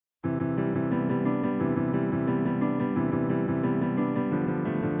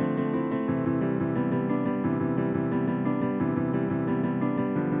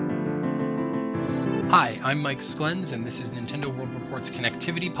Hi, I'm Mike Sklens, and this is Nintendo World Report's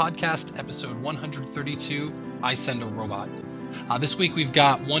Connectivity Podcast, episode 132, I Send a Robot. This week we've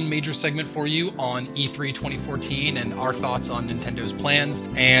got one major segment for you on E3 2014 and our thoughts on Nintendo's plans,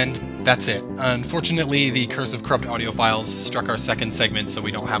 and that's it. Unfortunately, the curse of corrupt audio files struck our second segment, so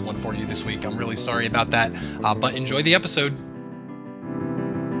we don't have one for you this week. I'm really sorry about that, but enjoy the episode.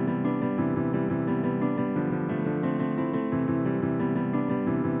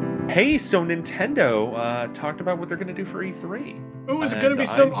 Hey, so Nintendo talked about what they're going to do for E3. Oh, is it going to be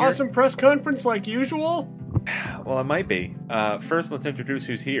some awesome press conference like usual? Well, it might be. First, let's introduce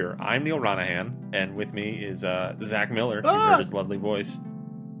who's here. I'm Neil Ronahan, and with me is Zach Miller. You heard his lovely voice.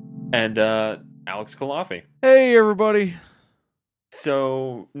 And Alex Kalafi. Hey, everybody.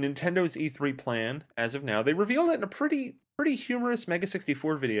 So, Nintendo's E3 plan, as of now, they revealed it in a pretty humorous Mega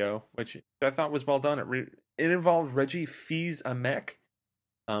 64 video, which I thought was well done. It involved Reggie Fils-A-Mech.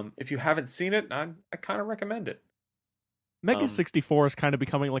 If you haven't seen it, I kind of recommend it. Mega 64 is kind of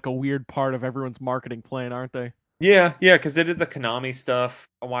becoming like a weird part of everyone's marketing plan, aren't they? Yeah, because they did the Konami stuff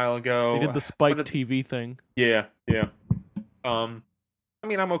a while ago. They did the Spike TV thing. Yeah. I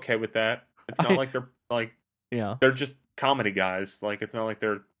mean, I'm okay with that. It's not like they're they're just comedy guys. Like, it's not like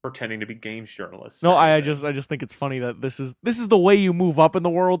they're pretending to be games journalists. No, I just think it's funny that this is the way you move up in the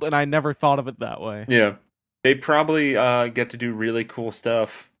world, and I never thought of it that way. Yeah. They probably get to do really cool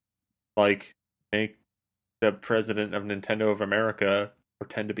stuff, like make the president of Nintendo of America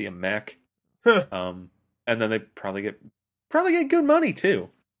pretend to be a mech. And then they probably get good money too,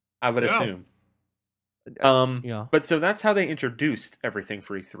 I would assume. But so that's how they introduced everything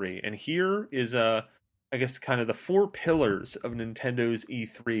for E3, and here is I guess kind of the four pillars of Nintendo's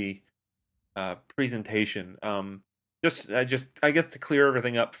E3 presentation. I guess to clear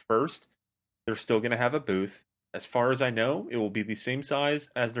everything up first. They're still going to have a booth. As far as I know, it will be the same size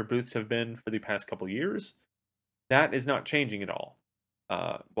as their booths have been for the past couple years. That is not changing at all.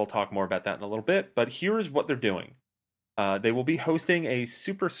 We'll talk more about that in a little bit, but here's what they're doing. They will be hosting a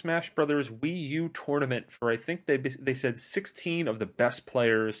Super Smash Bros. Wii U tournament for, I think they said 16 of the best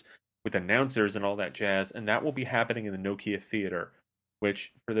players with announcers and all that jazz, and that will be happening in the Nokia Theater,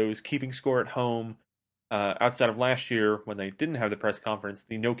 which, for those keeping score at home, outside of last year when they didn't have the press conference,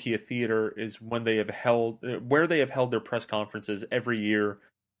 the Nokia Theater is where they have held their press conferences every year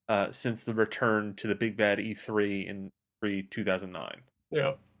since the return to the Big Bad E3 in 2009.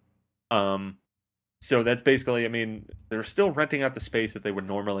 Yeah. So that's basically, I mean, they're still renting out the space that they would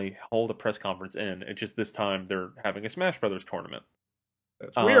normally hold a press conference in. It's just this time they're having a Smash Brothers tournament.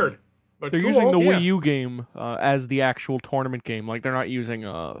 That's weird. But they're cool. using the Wii U game as the actual tournament game. Like, they're not using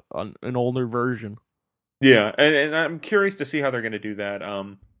an older version. Yeah, and I'm curious to see how they're going to do that.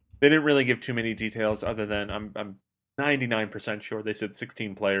 They didn't really give too many details other than I'm 99% sure they said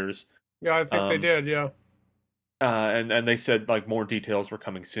 16 players. Yeah, I think they did, yeah. And they said like more details were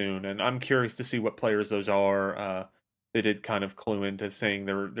coming soon, and I'm curious to see what players those are. They did kind of clue into saying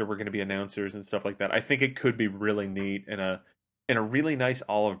there were going to be announcers and stuff like that. I think it could be really neat and a really nice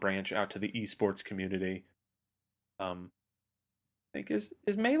olive branch out to the esports community. I think is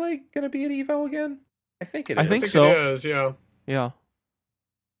Melee going to be at Evo again? I think it is. I think so. It is, yeah. Yeah.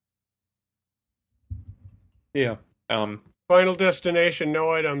 Yeah. Final destination,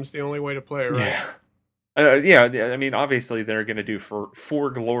 no items, the only way to play, right? Yeah. I mean, obviously they're going to do for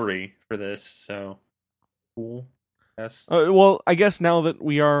glory for this, so cool. Yes. Well, I guess now that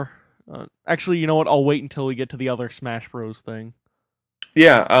we are... actually, you know what? I'll wait until we get to the other Smash Bros. Thing.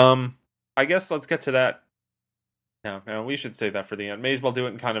 Yeah, I guess let's get to that. No, we should save that for the end. May as well do it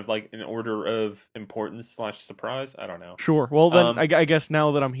in kind of like an order of importance / surprise. I don't know. Sure. Well, then I guess now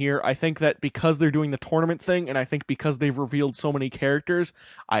that I'm here, I think that because they're doing the tournament thing, and I think because they've revealed so many characters,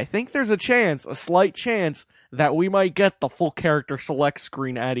 I think there's a slight chance, that we might get the full character select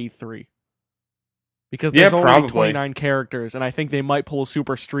screen at E3. Because there's only 29 characters, and I think they might pull a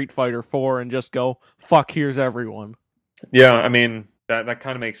Super Street Fighter 4 and just go, fuck, here's everyone. Yeah, I mean, that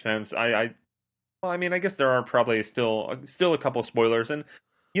kind of makes sense. Well, I mean, I guess there are probably still a couple of spoilers, and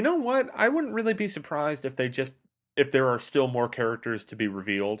you know what? I wouldn't really be surprised if there are still more characters to be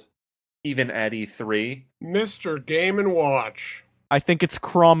revealed, even at E3. Mr. Game & Watch. I think it's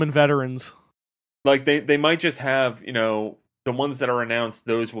Crom and Veterans. Like, they might just have, the ones that are announced,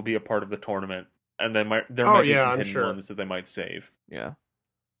 those will be a part of the tournament, and there might be some hidden ones that they might save. Yeah.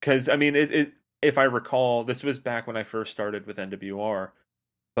 Because, I mean, if I recall, this was back when I first started with NWR,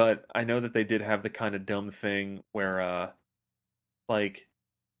 but I know that they did have the kind of dumb thing where, like,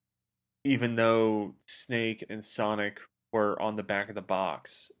 even though Snake and Sonic were on the back of the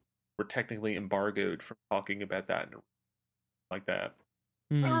box, were technically embargoed from talking about that and like that.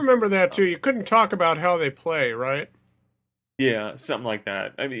 I Hmm. remember that too. You couldn't talk about how they play, right? Yeah, something like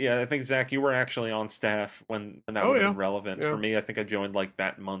that. I mean, yeah, I think Zach, you were actually on staff when that Oh would have yeah, been relevant. For yeah. me, I think I joined like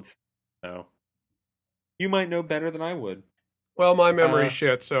that month. So you might know better than I would. Well, my memory's Uh,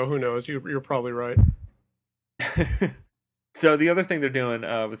 shit, so who knows? You're probably right. so the other thing they're doing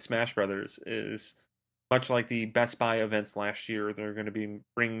with Smash Brothers is much like the Best Buy events last year. They're going to be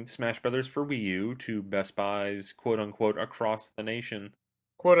bringing Smash Brothers for Wii U to Best Buys, quote unquote, across the nation.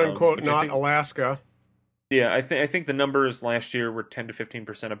 Quote unquote, Which I not think, Alaska. yeah, I think the numbers last year were 10 to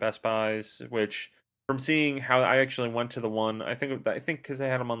 15% of Best Buys, which from seeing how I actually went to the one, I think because I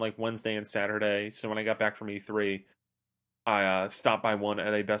had them on like Wednesday and Saturday. So when I got back from E3, I stopped by one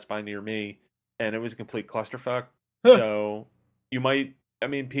at a Best Buy near me, and it was a complete clusterfuck. Huh. So you might, I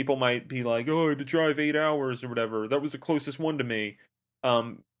mean, people might be like, "Oh, I had to drive 8 hours or whatever. That was the closest one to me."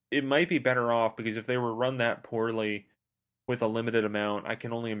 It might be better off because if they were run that poorly with a limited amount, I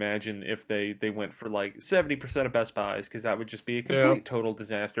can only imagine if they went for like 70% of Best Buys, because that would just be a Yeah. complete total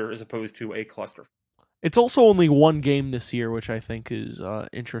disaster as opposed to a cluster. It's also only one game this year, which I think is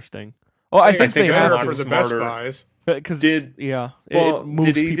interesting. Oh, I I think think it's they better have for to the Best smarter. Buys. because Did yeah, it Well, moves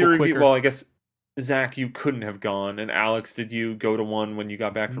did people either of you? quicker. Well, I guess Zach, you couldn't have gone, and Alex, did you go to one when you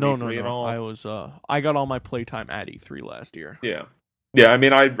got back from No, no, E3 at no. I all? was I got all my playtime at E3 last year. Yeah, yeah. I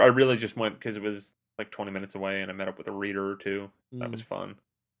mean, I really just went because it was like 20 minutes away, and I met up with a reader or two. That was fun.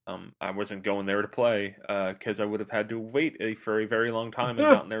 I wasn't going there to play because I would have had to wait for a very long time and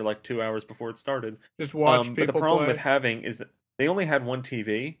gotten there like 2 hours before it started. Just watch But the people problem with play. having is they only had one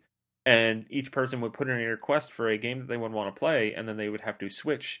TV, and each person would put in a request for a game that they would want to play, and then they would have to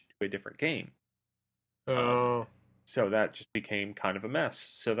switch to a different game. Um, Oh, so that just became kind of a mess.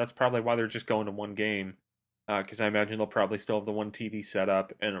 So that's probably why they're just going to one game. Because I imagine they'll probably still have the one TV set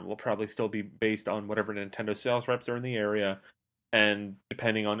up, and it will probably still be based on whatever Nintendo sales reps are in the area, and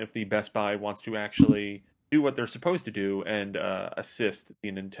depending on if the Best Buy wants to actually do what they're supposed to do and assist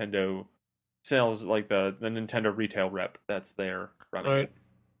the Nintendo sales, like the Nintendo retail rep that's there running right. it.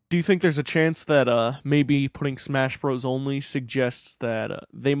 Do you think there's a chance that maybe putting Smash Bros only suggests that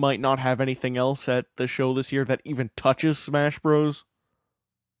they might not have anything else at the show this year that even touches Smash Bros?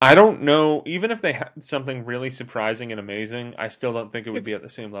 I don't know. Even if they had something really surprising and amazing, I still don't think it would be It's at the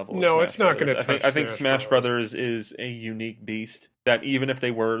same level as no, Smash it's not Brothers. going to touch I think Smash Smash Bros. Brothers is a unique beast that even if they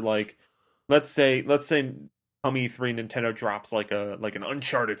were like, let's say come E3 Nintendo drops like an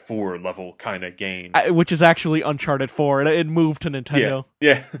Uncharted 4 level kind of game. Which is actually Uncharted 4. It moved to Nintendo.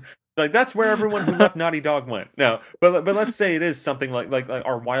 Yeah. Like that's where everyone who left Naughty Dog went. No, but let's say it is something like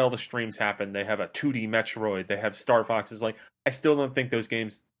our wildest dreams happen. They have a 2D Metroid. They have Star Foxes. Like I still don't think those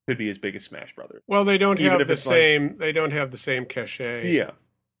games could be as big as Smash Brothers. Well, they don't Even have if the it's like, same. They don't have the same cachet. yeah,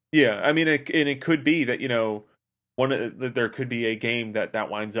 yeah. I mean, it could be that that there could be a game that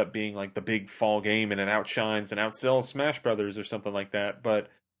winds up being like the big fall game and it outshines and outsells Smash Brothers or something like that. But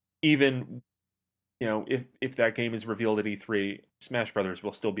even if that game is revealed at E3, Smash Brothers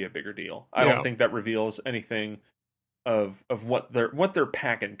will still be a bigger deal. I Yeah. don't think that reveals anything of what they're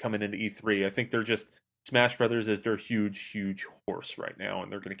packing coming into E3. I think they're just Smash Brothers is their huge horse right now,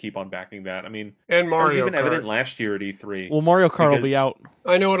 and they're going to keep on backing that. I mean, And that was Mario even evident Kart. last year at E3. Well, Mario Kart will be because- out.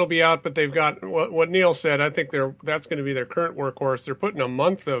 I know it'll be out, but they've got what Neil said. I think that's going to be their current workhorse. They're putting a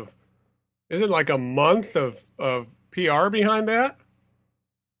month of. Is it like a month of PR behind that?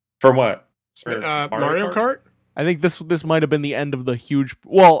 For what? For Mario Kart? I think this might have been the end of the huge.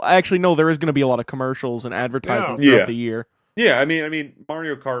 Well, actually, no. There is going to be a lot of commercials and advertisements Yeah. throughout the year. Yeah, I mean,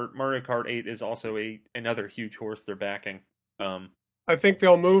 Mario Kart 8 is also another huge horse they're backing. I think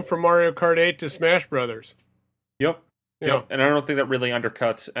they'll move from Mario Kart 8 to Smash Brothers. Yep. Yeah. Yep. And I don't think that really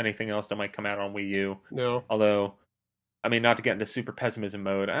undercuts anything else that might come out on Wii U. No. Although, I mean, not to get into super pessimism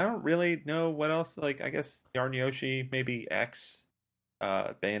mode, I don't really know what else. Like, I guess Yarn Yoshi, maybe X,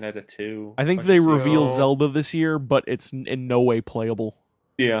 Bayonetta 2. I think bunch they of reveal No. Zelda this year, but it's in no way playable.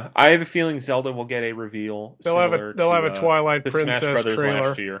 Yeah, I have a feeling Zelda will get a reveal. They'll have a Twilight the Smash Princess Brothers trailer.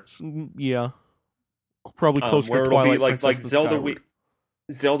 last year. Yeah, probably closer Where to it'll Twilight be like Princess than Zelda Skyward.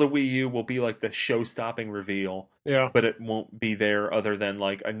 Zelda Wii U will be like the show-stopping reveal, Yeah. but it won't be there other than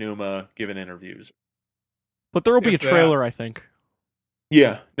like Anuma giving interviews. But there will be a If that. trailer, I think.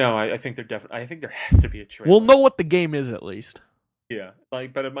 Yeah, no, I think they're definitely. I think there has to be a trailer. We'll know what the game is at least. Yeah,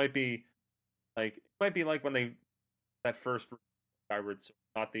 but it might be like when they that first Skyward Sword,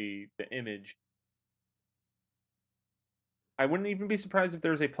 not the image. I wouldn't even be surprised if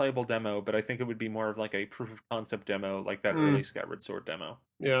there was a playable demo, but I think it would be more of like a proof of concept demo, like that early Skyward Sword demo.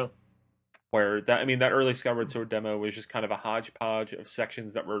 Yeah. Where that early Skyward Sword demo was just kind of a hodgepodge of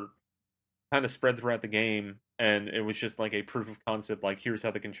sections that were kind of spread throughout the game, and it was just like a proof of concept. Like, here's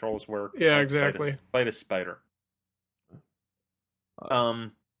how the controls work. Yeah, like, exactly. Fight a spider.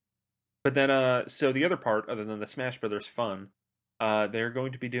 But then, so the other part, other than the Smash Brothers fun, they're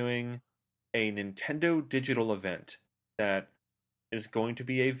going to be doing a Nintendo digital event that is going to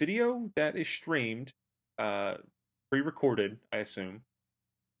be a video that is streamed, pre-recorded, I assume.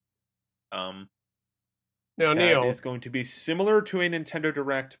 Now, That Neil. is going to be similar to a Nintendo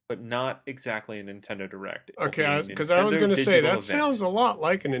Direct, but not exactly a Nintendo Direct. Okay, because I was going to say that sounds a lot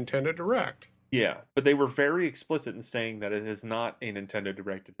like a Nintendo Direct. Yeah, but they were very explicit in saying that it is not a Nintendo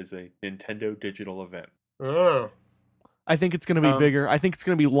Direct; it is a Nintendo digital event. Oh. I think it's going to be bigger. I think it's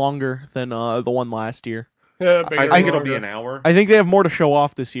going to be longer than the one last year. Yeah, I think it'll be an hour. I think they have more to show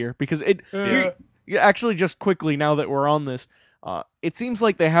off this year because actually, just quickly, now that we're on this, it seems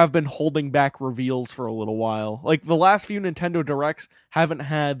like they have been holding back reveals for a little while. Like, the last few Nintendo Directs haven't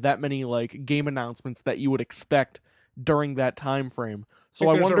had that many like game announcements that you would expect during that time frame. So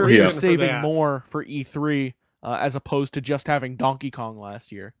I wonder if they're saving more for E3 as opposed to just having Donkey Kong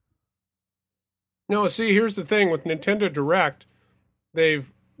last year. No, see, here's the thing with Nintendo Direct, they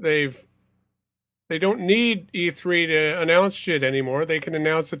don't need E3 to announce shit anymore. They can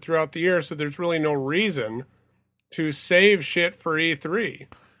announce it throughout the year, so there's really no reason to save shit for E3.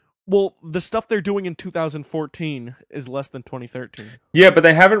 Well, the stuff they're doing in 2014 is less than 2013. Yeah, but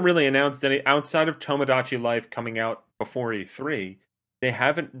they haven't really announced any outside of Tomodachi Life coming out before E3. They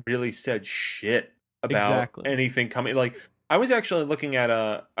haven't really said shit about anything coming. Like, I was actually looking at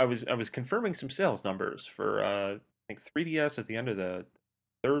I was confirming some sales numbers for I think 3DS at the end of the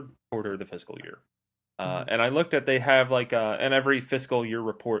third quarter of the fiscal year. And I looked at, they have like in every fiscal year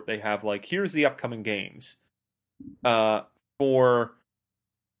report they have like, here's the upcoming games. For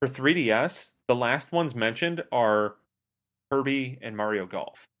 3DS, the last ones mentioned are Kirby and Mario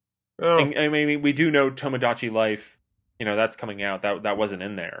Golf. Oh. And, I mean, we do know Tomodachi Life, that's coming out. That wasn't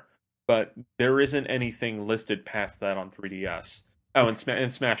in there. But there isn't anything listed past that on 3DS. Oh, and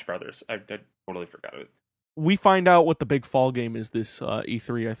Smash Brothers. I totally forgot it. We find out what the big fall game is this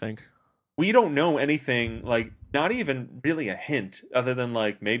E3, I think. We don't know anything, like, not even really a hint, other than,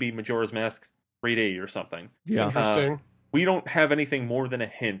 like, maybe Majora's Mask 3D or something. Yeah. Interesting. We don't have anything more than a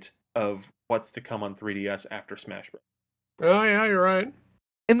hint of what's to come on 3DS after Smash Bros. Oh, yeah, you're right.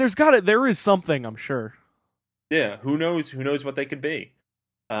 And there is something, I'm sure. Yeah, who knows what they could be.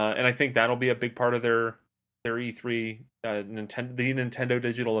 And I think that'll be a big part of their E3, the Nintendo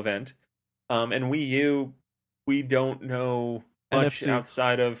digital event. And Wii U, we don't know much NFC.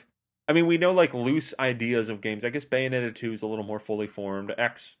 outside of... I mean, we know, like, loose ideas of games. I guess Bayonetta 2 is a little more fully formed.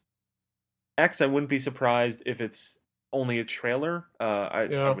 X, I wouldn't be surprised if it's only a trailer. I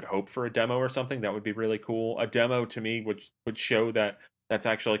would hope for a demo or something. That would be really cool. A demo, to me, would show that that's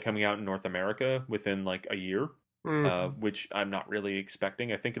actually coming out in North America within, like, a year, which I'm not really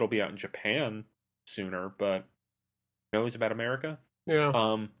expecting. I think it'll be out in Japan sooner, but who knows about America? Yeah.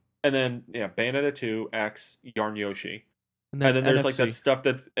 And then, Bayonetta 2, X, Yarn Yoshi. And then there's NFC. like that stuff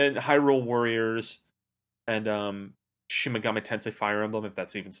that's in Hyrule Warriors and Shin Megami Tensei Fire Emblem, if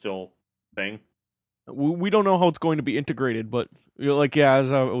that's even still a thing. We don't know how it's going to be integrated, but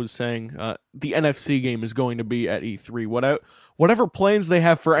as I was saying, the NFC game is going to be at E3. Whatever plans they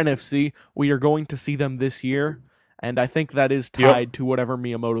have for NFC, we are going to see them this year, and I think that is tied to whatever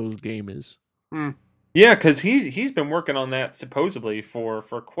Miyamoto's game is. Yeah, because he's been working on that supposedly for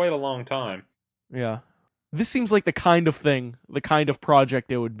quite a long time. Yeah. This seems like the kind of project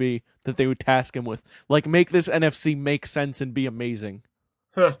it would be that they would task him with. Like, make this NFC make sense and be amazing.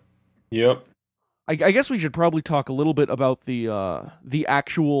 Huh. Yep. I guess we should probably talk a little bit about the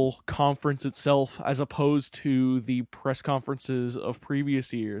actual conference itself as opposed to the press conferences of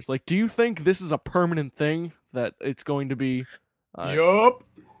previous years. Like, do you think this is a permanent thing that it's going to be? Yup.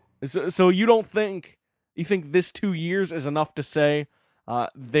 So you think this 2 years is enough to say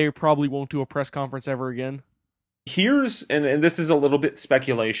they probably won't do a press conference ever again? Here's, and this is a little bit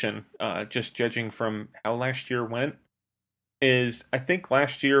speculation, just judging from how last year went, is I think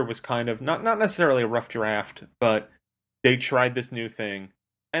last year was kind of, not necessarily a rough draft, but they tried this new thing,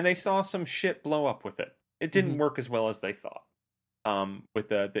 and they saw some shit blow up with it. It didn't work as well as they thought. With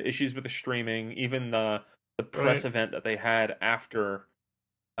the issues with the streaming, even the press event that they had after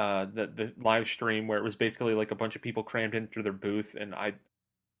the live stream, where it was basically like a bunch of people crammed into their booth, and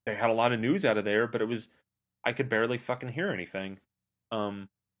they had a lot of news out of there, but I could barely fucking hear anything.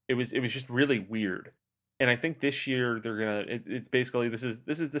 It was just really weird. And I think this year they're gonna. It's basically, this is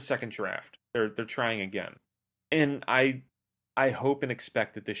the second draft. They're trying again, and I hope and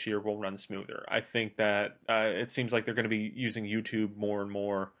expect that this year will run smoother. I think that it seems like they're going to be using YouTube more and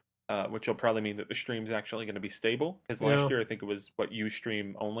more which will probably mean that the stream's actually going to be stable. Because Yeah. last year, I think it was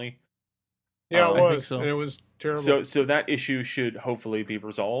Ustream only. Yeah, it I was, think so. and it was terrible. So that issue should hopefully be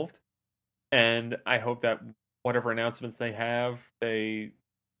resolved, and I hope that whatever announcements they have, they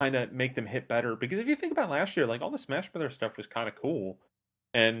kind of make them hit better. Because if you think about last year, like all the Smash Brothers stuff was kind of cool,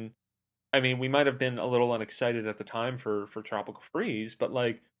 and I mean, we might have been a little unexcited at the time for Tropical Freeze, but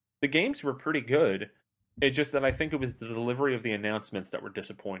like the games were pretty good. It just that I think it was the delivery of the announcements that were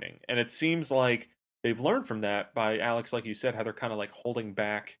disappointing, and it seems like they've learned from that by Alex, like you said, how they're kind of like holding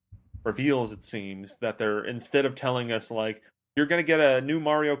back reveals. It seems that they're instead of telling us like you're going to get a new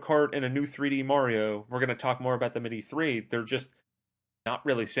Mario Kart and a new 3D Mario, we're going to talk more about them at E3. They're just not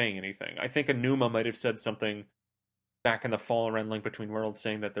really saying anything. I think Anuma might have said something back in the fall around Link Between Worlds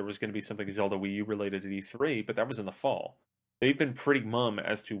saying that there was going to be something Zelda Wii U related at E3, but that was in the fall. They've been pretty mum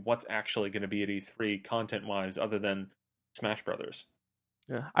as to what's actually going to be at E3 content wise, other than Smash Brothers.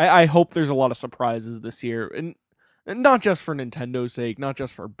 Yeah, I hope there's a lot of surprises this year, and not just for Nintendo's sake, not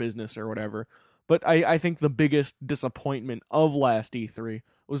just for business or whatever, but I think the biggest disappointment of last E3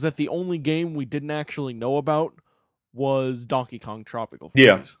 was that the only game we didn't actually know about was Donkey Kong Tropical Freeze.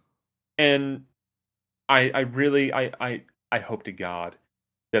 Yeah. And I really I hope to God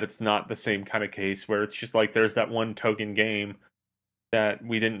that it's not the same kind of case where it's just like there's that one token game that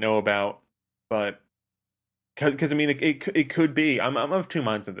we didn't know about, but because I mean it could be. I'm of two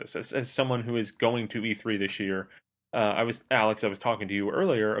minds of this. As someone who is going to E3 this year, I was talking to you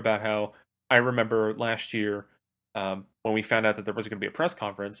earlier about how I remember last year when we found out that there was going to be a press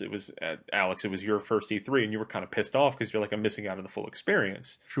conference. It was Alex. It was your first E3, and you were kind of pissed off because you're like, I'm missing out on the full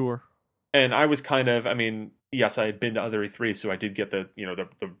experience. Sure. And I was kind of, I mean, yes, I had been to other E3, so I did get the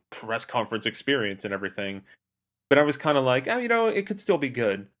the press conference experience and everything. But I was kind of like, oh, it could still be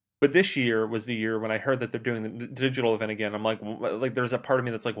good. But this year was the year when I heard that they're doing the digital event again. I'm like, there's a part of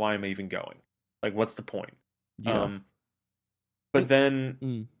me that's like, why am I even going? Like, what's the point? Yeah. But then,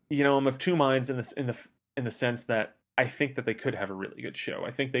 Mm. I'm of two minds in the sense that I think that they could have a really good show.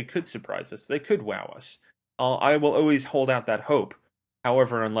 I think they could surprise us. They could wow us. I will always hold out that hope,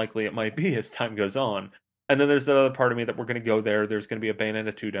 however unlikely it might be as time goes on. And then there's that other part of me that we're going to go there. There's going to be a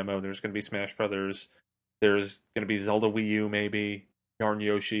Bayonetta 2 demo. There's going to be Smash Brothers. There's going to be Zelda Wii U, maybe Yarn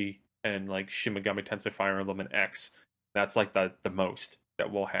Yoshi, and like Shin Megami Tensei Fire Emblem and X. That's like the most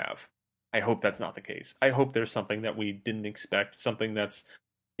that we'll have. I hope that's not the case. I hope there's something that we didn't expect, something that's,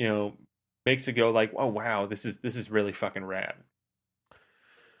 makes it go like, oh wow, this is really fucking rad.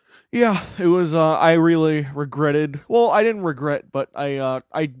 Yeah, it was. I really regretted. Well, I didn't regret, but I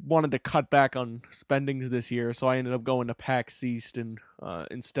wanted to cut back on spendings this year, so I ended up going to PAX East and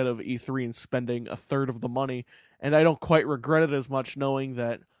instead of E3 and spending a third of the money. And I don't quite regret it as much, knowing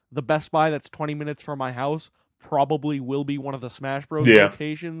that the Best Buy that's 20 minutes from my house probably will be one of the Smash Bros. Yeah.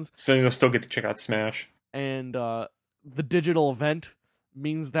 Locations, So you'll still get to check out Smash. and the digital event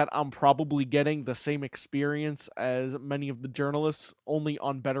means that I'm probably getting the same experience as many of the journalists, only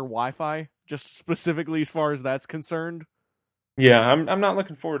on better Wi-Fi, just specifically as far as that's concerned. Yeah, I'm not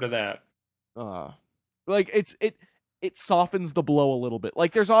looking forward to that. Like it softens the blow a little bit.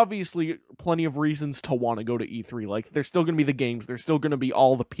 Like there's obviously plenty of reasons to want to go to E3. Like there's still going to be the games, there's still going to be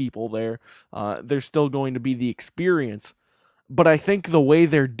all the people there. There's still going to be the experience. But I think the way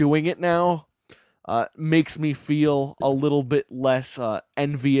they're doing it now makes me feel a little bit less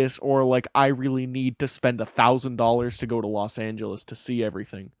envious, or like I really need to spend $1,000 to go to Los Angeles to see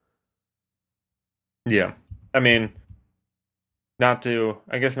everything. Yeah. I mean, not to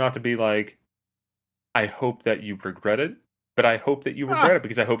be like, I hope that you regret it, but I hope that you regret it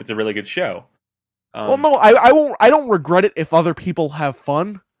because I hope it's a really good show. Well, no, I won't. I don't regret it if other people have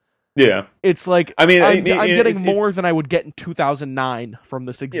fun. Yeah. It's like I mean, I'm getting it's more than I would get in 2009 from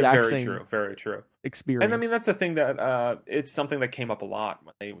this exact same very true experience. And I mean, that's the thing that it's something that came up a lot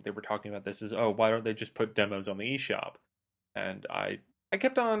when they were talking about this is, oh, why don't they just put demos on the eShop? And I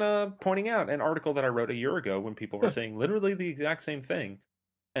kept on pointing out an article that I wrote a year ago when people were saying literally the exact same thing.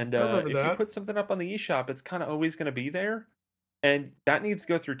 And if you put something up on the eShop, it's kind of always going to be there, and that needs to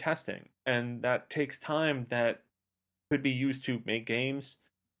go through testing, and that takes time that could be used to make games,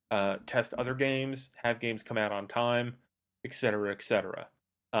 test other games, have games come out on time, etc., etc.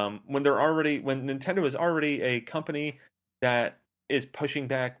 When Nintendo is already a company that is pushing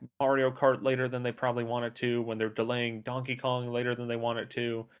back Mario Kart later than they probably wanted to, when they're delaying Donkey Kong later than they wanted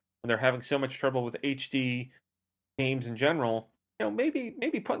to, when they're having so much trouble with HD games in general, maybe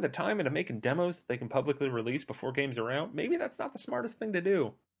putting the time into making demos that they can publicly release before games are out, maybe that's not the smartest thing to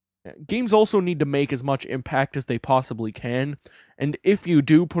do. Games also need to make as much impact as they possibly can, and if you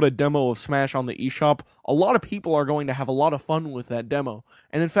do put a demo of Smash on the eShop, a lot of people are going to have a lot of fun with that demo.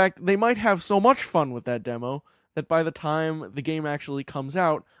 And in fact, they might have so much fun with that demo that by the time the game actually comes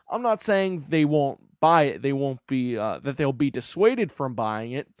out, I'm not saying they won't buy it, they won't be that they'll be dissuaded from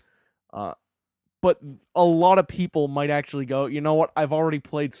buying it, but a lot of people might actually go, you know what, I've already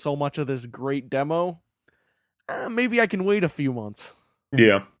played so much of this great demo, maybe I can wait a few months.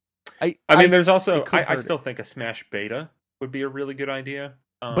 Yeah. I mean, there's also, it could I hurt still think a Smash beta would be a really good idea.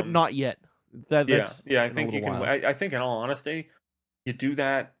 but not yet. That's I in a think you little can. while. I think, in all honesty, you do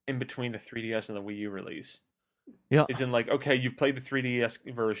that in between the 3DS and the Wii U release. Yeah, Is in like, okay, you've played the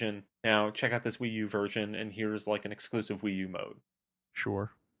 3DS version, now check out this Wii U version, and here's like an exclusive Wii U mode.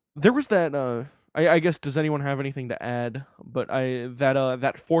 sure. There was that. I guess, does anyone have anything to add? But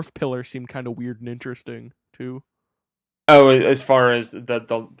that fourth pillar seemed kind of weird and interesting too. Oh, as far as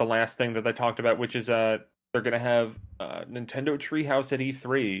the last thing that they talked about, which is they're gonna have Nintendo Treehouse at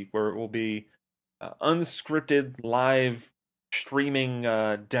E3, where it will be unscripted live streaming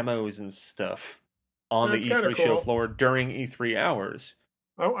demos and stuff on the That's kind of E3 show cool. floor during E3 hours.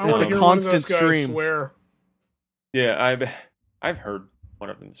 I It's want a to hear one of constant those guys stream. swear. Yeah, I've heard one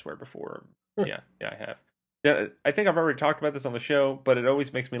of them swear before. Yeah, I have. Yeah, I think I've already talked about this on the show, but it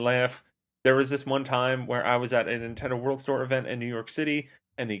always makes me laugh. There was this one time where I was at a Nintendo World Store event in New York City,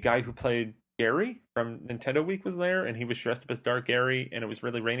 and the guy who played Gary from Nintendo Week was there, and he was dressed up as Dark Gary, and it was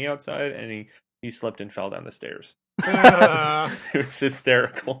really rainy outside, and he slipped and fell down the stairs. It was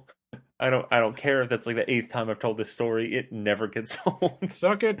hysterical. I don't care if that's like the 8th time I've told this story. It never gets old.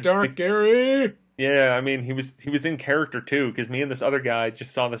 Suck it, Dark Gary. Yeah, I mean, he was in character too, because me and this other guy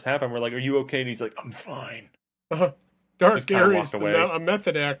just saw this happen. We're like, "Are you okay?" And he's like, "I'm fine." Dark Just kinda Gary's walked away. a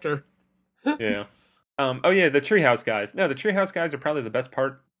method actor. Yeah. Oh yeah, the Treehouse guys. No, the Treehouse guys are probably the best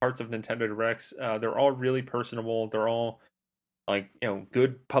parts of Nintendo Directs. They're all really personable. They're all like,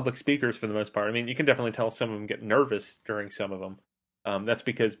 good public speakers for the most part. I mean, you can definitely tell some of them get nervous during some of them. That's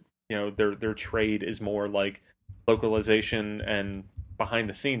because their trade is more like localization and behind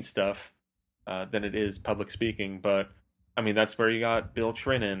the scenes stuff than it is public speaking. But I mean, that's where you got Bill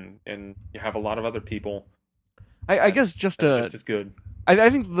Trinan, and you have a lot of other people. I guess just as good. I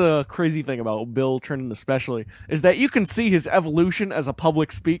think the crazy thing about Bill Trinan especially is that you can see his evolution as a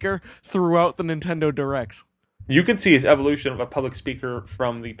public speaker throughout the Nintendo Directs. You can see his evolution of a public speaker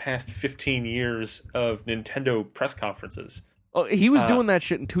from the past 15 years of Nintendo press conferences. Oh, he was doing that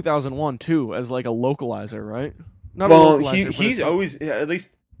shit in 2001 too, as like a localizer, right? Not well, a localizer. he's always, at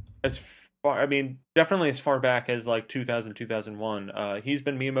least as far, I mean, definitely as far back as like 2000, 2001. He's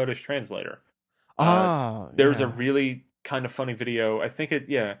been Miyamoto's translator. There's a really kind of funny video. I think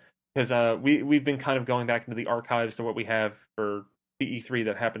because we've been kind of going back into the archives to what we have for the E3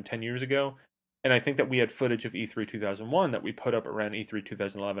 that happened 10 years ago. And I think that we had footage of E3 2001 that we put up around E3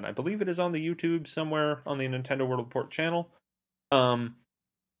 2011. I believe it is on the YouTube somewhere on the Nintendo World Report channel.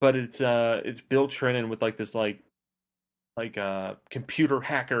 But it's Bill Trinan with like this like computer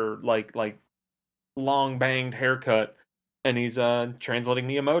hacker like long banged haircut, and he's translating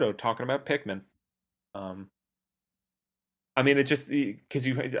Miyamoto talking about Pikmin. I mean, it just because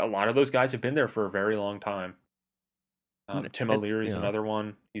a lot of those guys have been there for a very long time. Tim O'Leary's another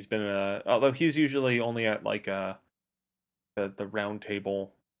one. He's been although he's usually only at like the round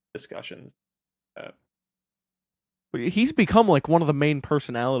table discussions. He's become like one of the main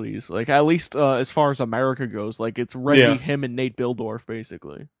personalities, like at least as far as America goes. Like it's Reggie, him, and Nate Bildorf,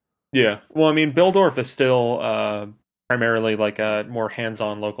 basically. Yeah, well, I mean, Bildorf is still primarily like a more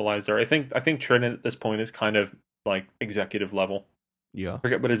hands-on localizer. I think Trinan at this point is kind of like executive level. Yeah, I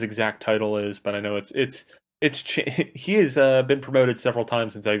forget what his exact title is, but I know he has been promoted several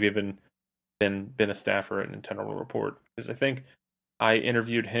times since I've even been a staffer at Nintendo World Report. Because I think I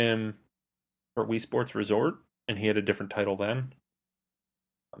interviewed him for Wii Sports Resort, and he had a different title then.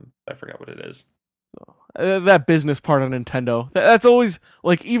 I forgot what it is. That business part of Nintendo, that's always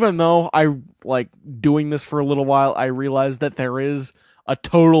like, even though I like doing this for a little while, I realize that there is a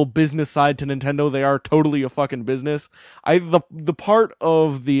total business side to Nintendo. They are totally a fucking business. The part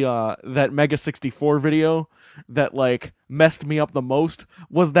of the that Mega 64 video that like messed me up the most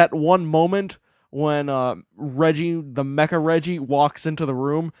was that one moment when Reggie, the Mecha Reggie, walks into the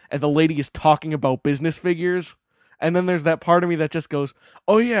room and the lady is talking about business figures. And then there's that part of me that just goes,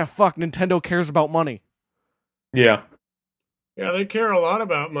 "Oh yeah, fuck, Nintendo cares about money." Yeah. Yeah, they care a lot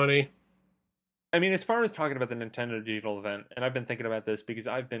about money. I mean, as far as talking about the Nintendo Digital event, and I've been thinking about this because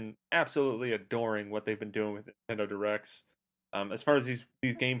I've been absolutely adoring what they've been doing with Nintendo Directs. As far as these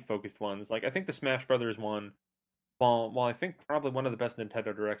game-focused ones, like I think the Smash Brothers one while I think probably one of the best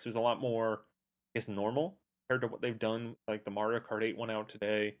Nintendo Directs was a lot more, I guess, normal compared to what they've done. Like the Mario Kart 8 went out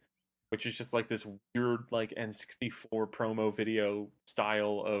today, which is just like this weird like N64 promo video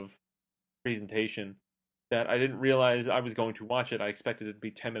style of presentation that I didn't realize I was going to watch it. I expected it to be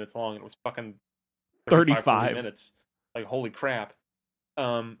 10 minutes long, and it was fucking 35, 40 35. minutes. Like, holy crap.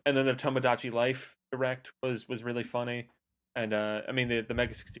 And then the Tomodachi Life Direct was really funny. And I mean the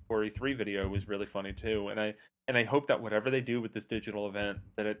Mega 64 E3 video was really funny too. And I hope that whatever they do with this digital event,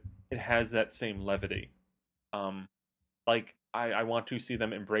 that it has that same levity. Like I want to see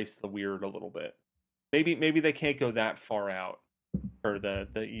them embrace the weird a little bit. Maybe they can't go that far out for the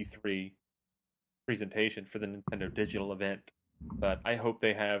E3 presentation for the Nintendo digital event, but I hope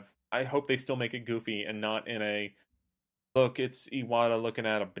they still make it goofy and not in a look, it's Iwata looking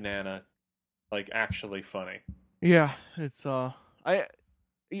at a banana, like actually funny. Yeah, it's I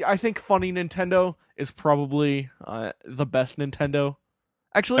think funny Nintendo is probably the best Nintendo.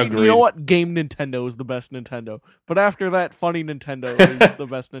 Actually, Agreed. you know what? Game Nintendo is the best Nintendo. But after that, funny Nintendo is the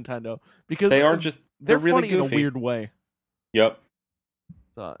best Nintendo because they're really funny goofy in a weird way. Yep.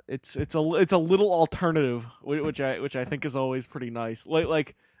 It's a little alternative, which I think is always pretty nice.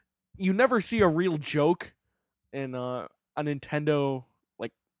 Like you never see a real joke in a Nintendo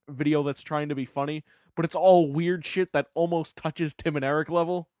like video that's trying to be funny, but it's all weird shit that almost touches Tim and Eric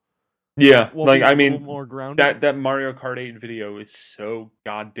level. Yeah, While like being I a little mean more grounded. that Mario Kart 8 video is so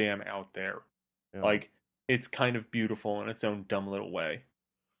goddamn out there. Yeah. Like it's kind of beautiful in its own dumb little way.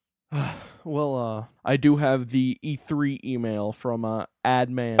 Well, I do have the E3 email from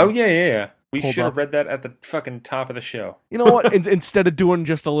Adman. Oh yeah. We Pulled should have up. read that at the fucking top of the show. You know what? Instead of doing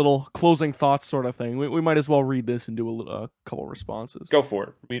just a little closing thoughts sort of thing, we might as well read this and do a couple responses. Go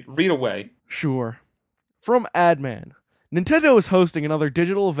for it. Read away. Sure. From Adman. Nintendo is hosting another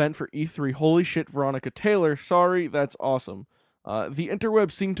digital event for E3. Holy shit, Veronica Taylor. Sorry, that's awesome. The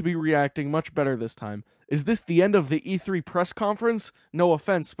interwebs seem to be reacting much better this time. Is this the end of the E3 press conference? No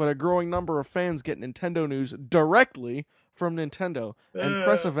offense, but a growing number of fans get Nintendo news directly from Nintendo, and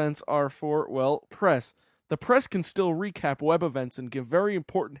press events are for, well, press. The press can still recap web events and give very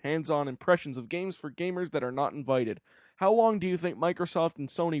important hands-on impressions of games for gamers that are not invited. How long do you think Microsoft and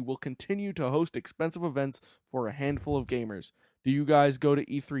Sony will continue to host expensive events for a handful of gamers? Do you guys go to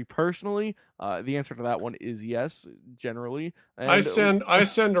E3 personally? The answer to that one is yes, generally. And I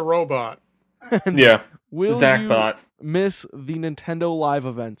send a robot. Yeah. Will Zachbot. you miss the Nintendo Live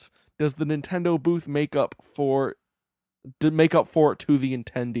events? Does the Nintendo booth make up for it to the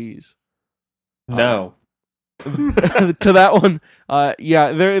attendees? No. To that one,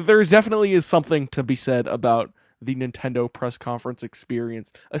 yeah, there's definitely is something to be said about the Nintendo press conference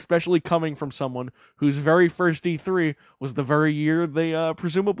experience, especially coming from someone whose very first E3 was the very year they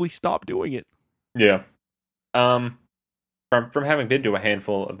presumably stopped doing it. Yeah. From having been to a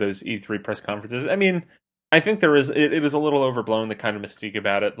handful of those E3 press conferences, I mean, I think it is a little overblown, the kind of mystique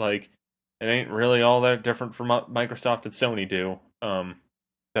about it. Like, it ain't really all that different from what Microsoft and Sony do.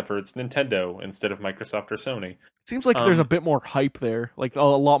 Except for it's Nintendo instead of Microsoft or Sony. Seems like there's a bit more hype there, like a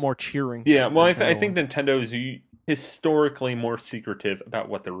lot more cheering. Yeah, well, I think Nintendo is historically more secretive about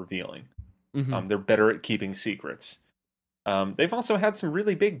what they're revealing. Mm-hmm. They're better at keeping secrets. They've also had some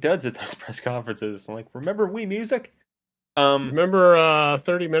really big duds at those press conferences. Like, remember Wii Music? Remember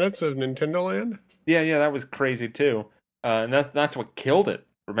 30 minutes of Nintendo Land? Yeah, that was crazy too. And that's what killed it.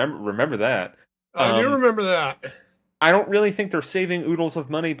 Remember that. I do remember that. I don't really think they're saving oodles of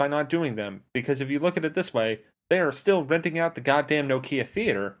money by not doing them, because if you look at it this way, they are still renting out the goddamn Nokia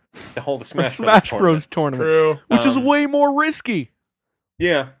Theater to hold a Smash Bros. Tournament. True. Which is way more risky.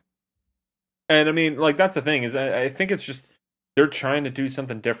 Yeah. And I mean, like, that's the thing, is I think it's just, they're trying to do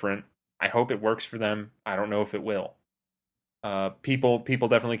something different. I hope it works for them. I don't know if it will. People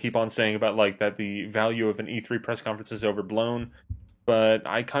definitely keep on saying about, like, that the value of an E3 press conference is overblown. But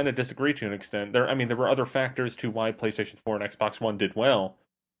I kind of disagree to an extent. There were other factors to why PlayStation 4 and Xbox One did well.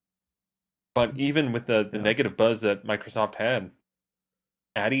 But even with the negative buzz that Microsoft had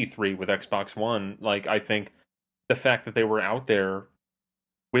at E3 with Xbox One, like, I think the fact that they were out there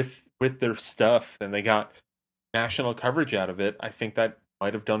with their stuff and they got national coverage out of it, I think that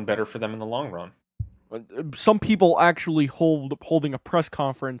might have done better for them in the long run. Some people actually holding a press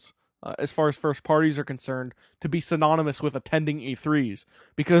conference, as far as first parties are concerned, to be synonymous with attending E3s.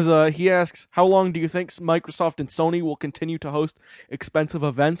 Because he asks, how long do you think Microsoft and Sony will continue to host expensive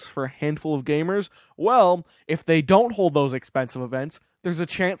events for a handful of gamers? Well, if they don't hold those expensive events, there's a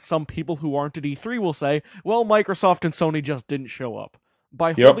chance some people who aren't at E3 will say, well, Microsoft and Sony just didn't show up.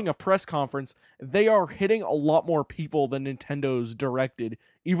 by holding a press conference, they are hitting a lot more people than Nintendo's directed,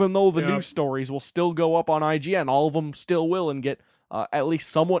 even though the news stories will still go up on IGN. All of them still will and get at least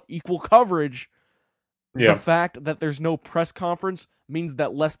somewhat equal coverage. The fact that there's no press conference means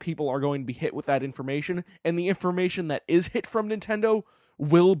that less people are going to be hit with that information, and the information that is hit from Nintendo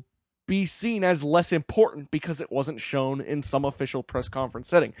will be seen as less important because it wasn't shown in some official press conference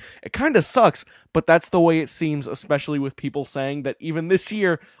setting. It kind of sucks, but that's the way it seems, especially with people saying that even this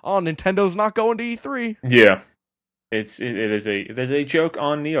year, Nintendo's not going to E3. Yeah. It is a joke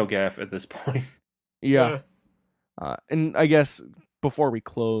on NeoGAF at this point. Yeah. And I guess before we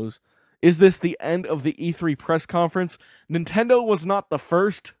close, is this the end of the E3 press conference? Nintendo was not the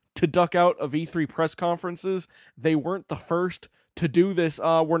first to duck out of E3 press conferences. They weren't the first to do this.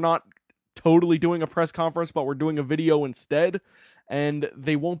 We're not totally doing a press conference, but we're doing a video instead. And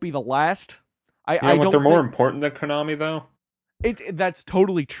they won't be the last. They're more important than Konami, though? That's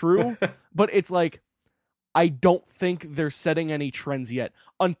totally true. But it's like, I don't think they're setting any trends yet.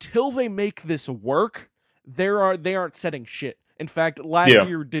 Until they make this work, they aren't setting shit. In fact, last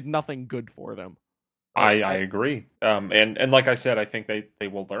year did nothing good for them. I agree. And like I said, I think they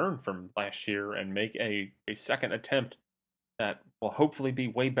will learn from last year and make a second attempt that will hopefully be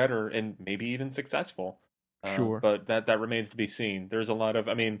way better and maybe even successful. Sure. But that remains to be seen. There's a lot of,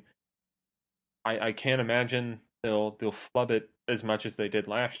 I can't imagine they'll flub it as much as they did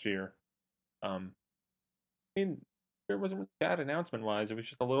last year. There wasn't really bad announcement-wise. It was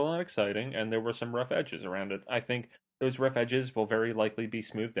just a little unexciting, and there were some rough edges around it. I think those rough edges will very likely be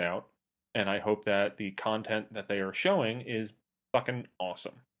smoothed out, and I hope that the content that they are showing is fucking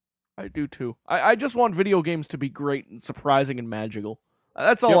awesome. I do too. I just want video games to be great and surprising and magical.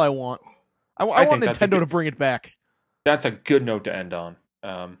 That's all I want. I want Nintendo to bring it back. That's a good note to end on.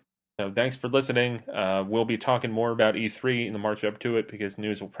 So thanks for listening. We'll be talking more about E3 in the march up to it because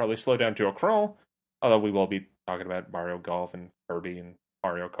news will probably slow down to a crawl, although we will be talking about Mario Golf and Kirby and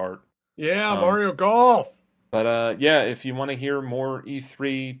Mario Kart. Yeah, Mario Golf! But if you want to hear more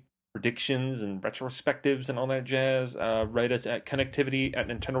E3 predictions and retrospectives and all that jazz, write us at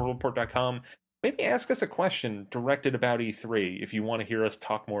connectivity@nintendoworldreport.com. Maybe ask us a question directed about E3 if you want to hear us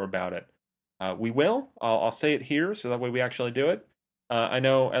talk more about it. We will. I'll say it here so that way we actually do it. I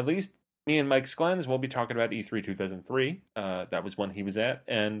know at least me and Mike Sklens will be talking about E3 2003. That was when he was at,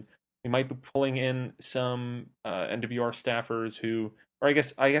 and we might be pulling in some NWR staffers who, or I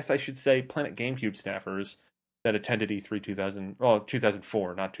guess I should say Planet GameCube staffers that attended E3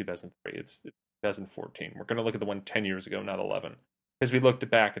 2004, not 2003. It's 2014. We're going to look at the one 10 years ago, not 11. Because we looked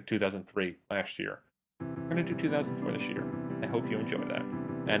back at 2003 last year. We're going to do 2004 this year. I hope you enjoy that.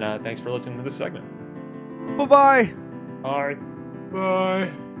 And thanks for listening to this segment. Bye-bye. Bye. Bye.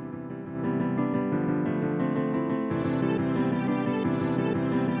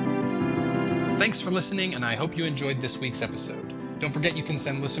 Thanks for listening, and I hope you enjoyed this week's episode. Don't forget you can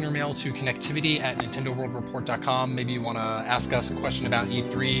send listener mail to connectivity@nintendoworldreport.com. Maybe you want to ask us a question about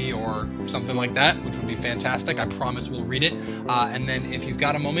E3 or something like that, which would be fantastic. I promise we'll read it. And then if you've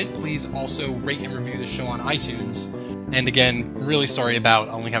got a moment, please also rate and review the show on iTunes. And again, I'm really sorry about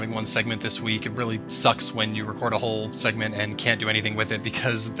only having one segment this week. It really sucks when you record a whole segment and can't do anything with it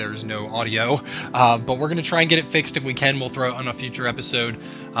because there's no audio. But we're going to try and get it fixed if we can. We'll throw it on a future episode.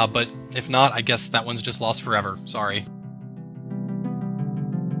 But if not, I guess that one's just lost forever. Sorry.